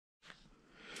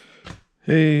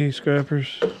Hey,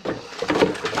 scrappers.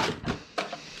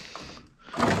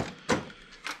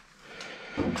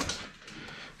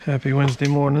 Happy Wednesday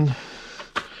morning.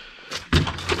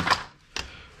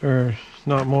 Or,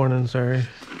 not morning, sorry.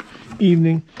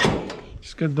 Evening.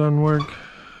 Just got done work.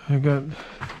 I got...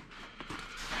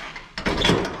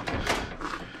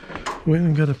 went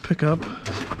and got a pickup.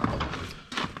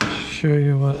 Show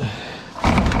you what...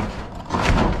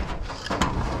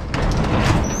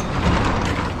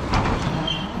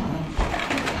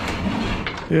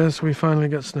 Yes, we finally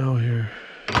got snow here.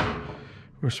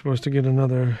 We're supposed to get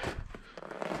another,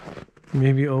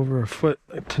 maybe over a foot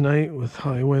tonight with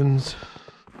high winds.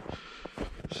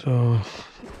 So,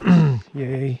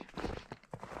 yay.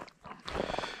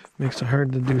 Makes it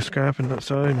hard to do scrapping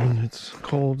outside when it's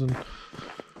cold and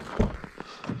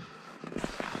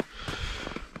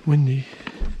windy.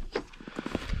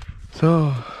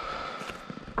 So,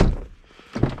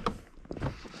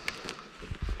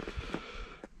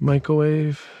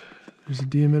 microwave, there's a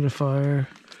dehumidifier,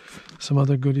 some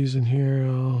other goodies in here.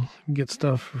 I'll get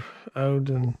stuff out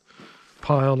and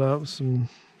piled up, some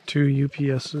 2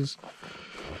 UPSs,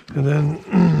 and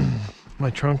then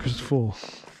my trunk is full.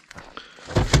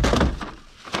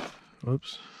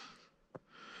 Whoops.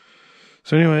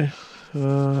 So anyway,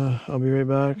 I'll be right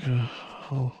back.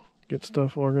 I'll get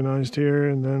stuff organized here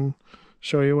and then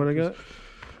show you what I got.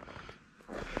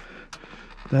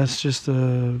 That's just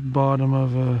the bottom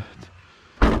of a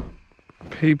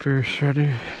paper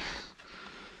shredder.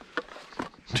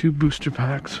 2 booster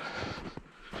packs.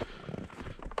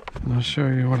 And I'll show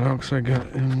you what else I got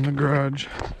in the garage.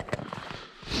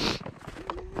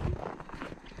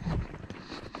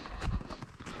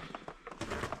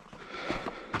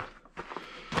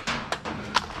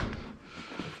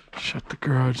 Shut the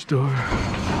garage door.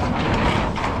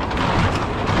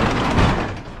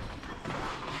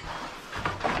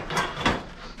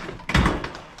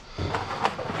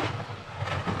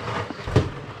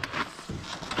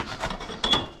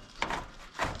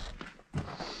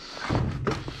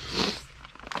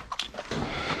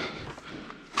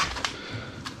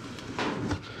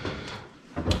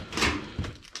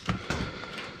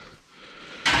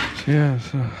 Yeah,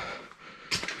 so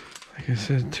like I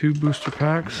said, 2 booster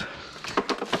packs.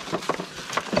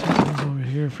 Over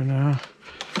here for now.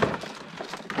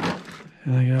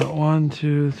 And I got 1,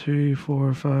 2, 3,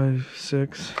 4, 5,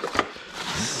 6,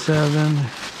 7,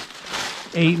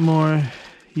 8 more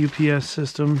UPS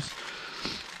systems.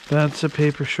 That's a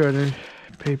paper shredder.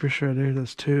 Paper shredder,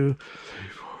 that's 2, 3,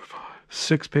 4, 5,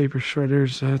 6 paper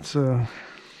shredders. That's a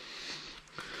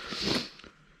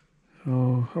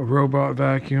robot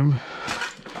vacuum.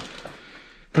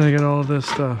 And I got all this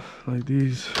stuff, like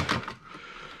these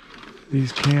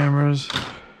cameras.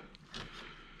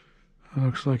 It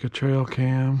looks like a trail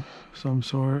cam of some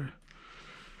sort.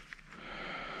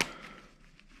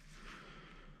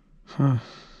 Huh.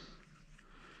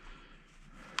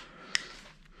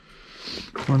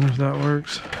 Wonder if that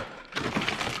works.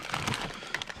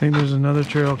 I think there's another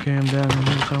trail cam down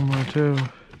here somewhere too.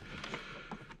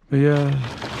 But yeah.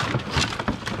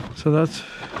 So that's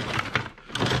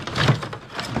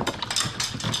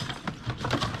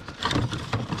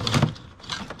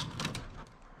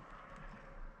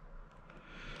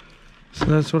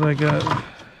what I got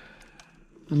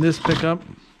in this pickup.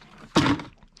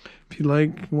 If you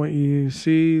like what you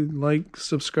see, like,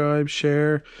 subscribe,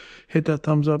 share, hit that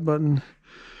thumbs up button.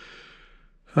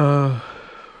 We're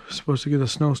supposed to get a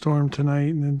snowstorm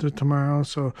tonight and into tomorrow,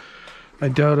 so I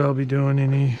doubt I'll be doing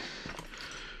any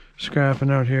scrapping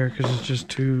out here because it's just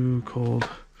too cold.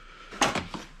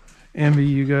 Envy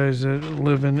you guys that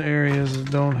live in areas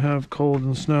that don't have cold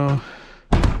and snow.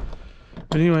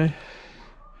 But anyway,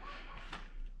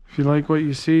 if you like what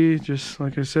you see, just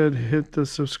like I said, hit the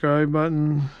subscribe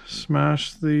button,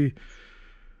 smash the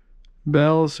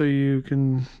bell so you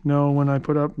can know when I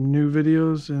put up new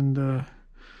videos, and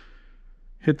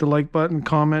hit the like button,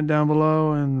 comment down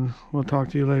below, and we'll talk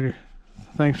to you later.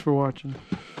 Thanks for watching.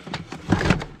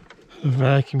 The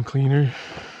vacuum cleaner.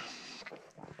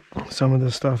 Some of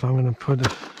this stuff I'm gonna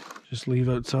just leave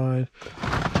outside.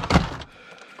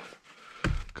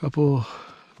 Couple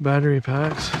battery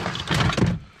packs.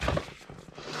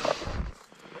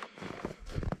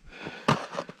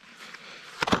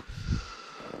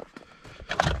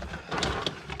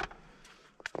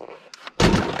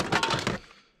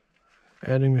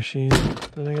 Adding machine.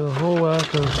 Then I got a whole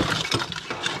whack of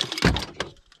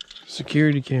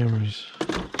security cameras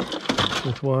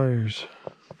with wires.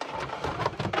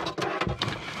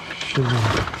 Should be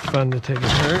fun to take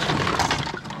apart.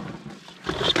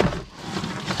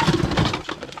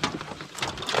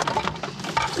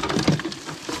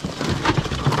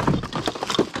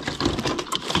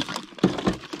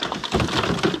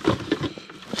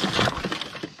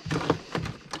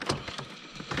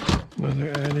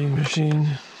 Another adding machine.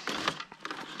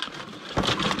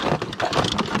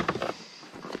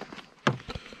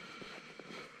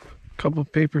 Couple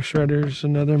paper shredders,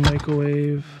 another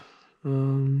microwave,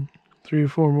 3 or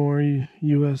 4 more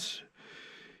US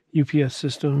UPS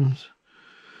systems,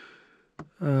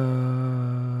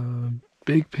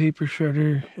 big paper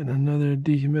shredder, and another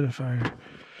dehumidifier.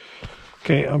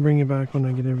 Okay, I'll bring you back when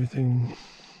I get everything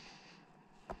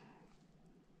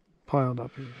piled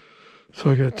up here. So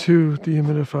I got 2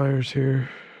 dehumidifiers here,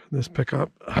 this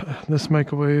pickup, this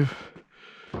microwave,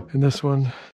 and this one.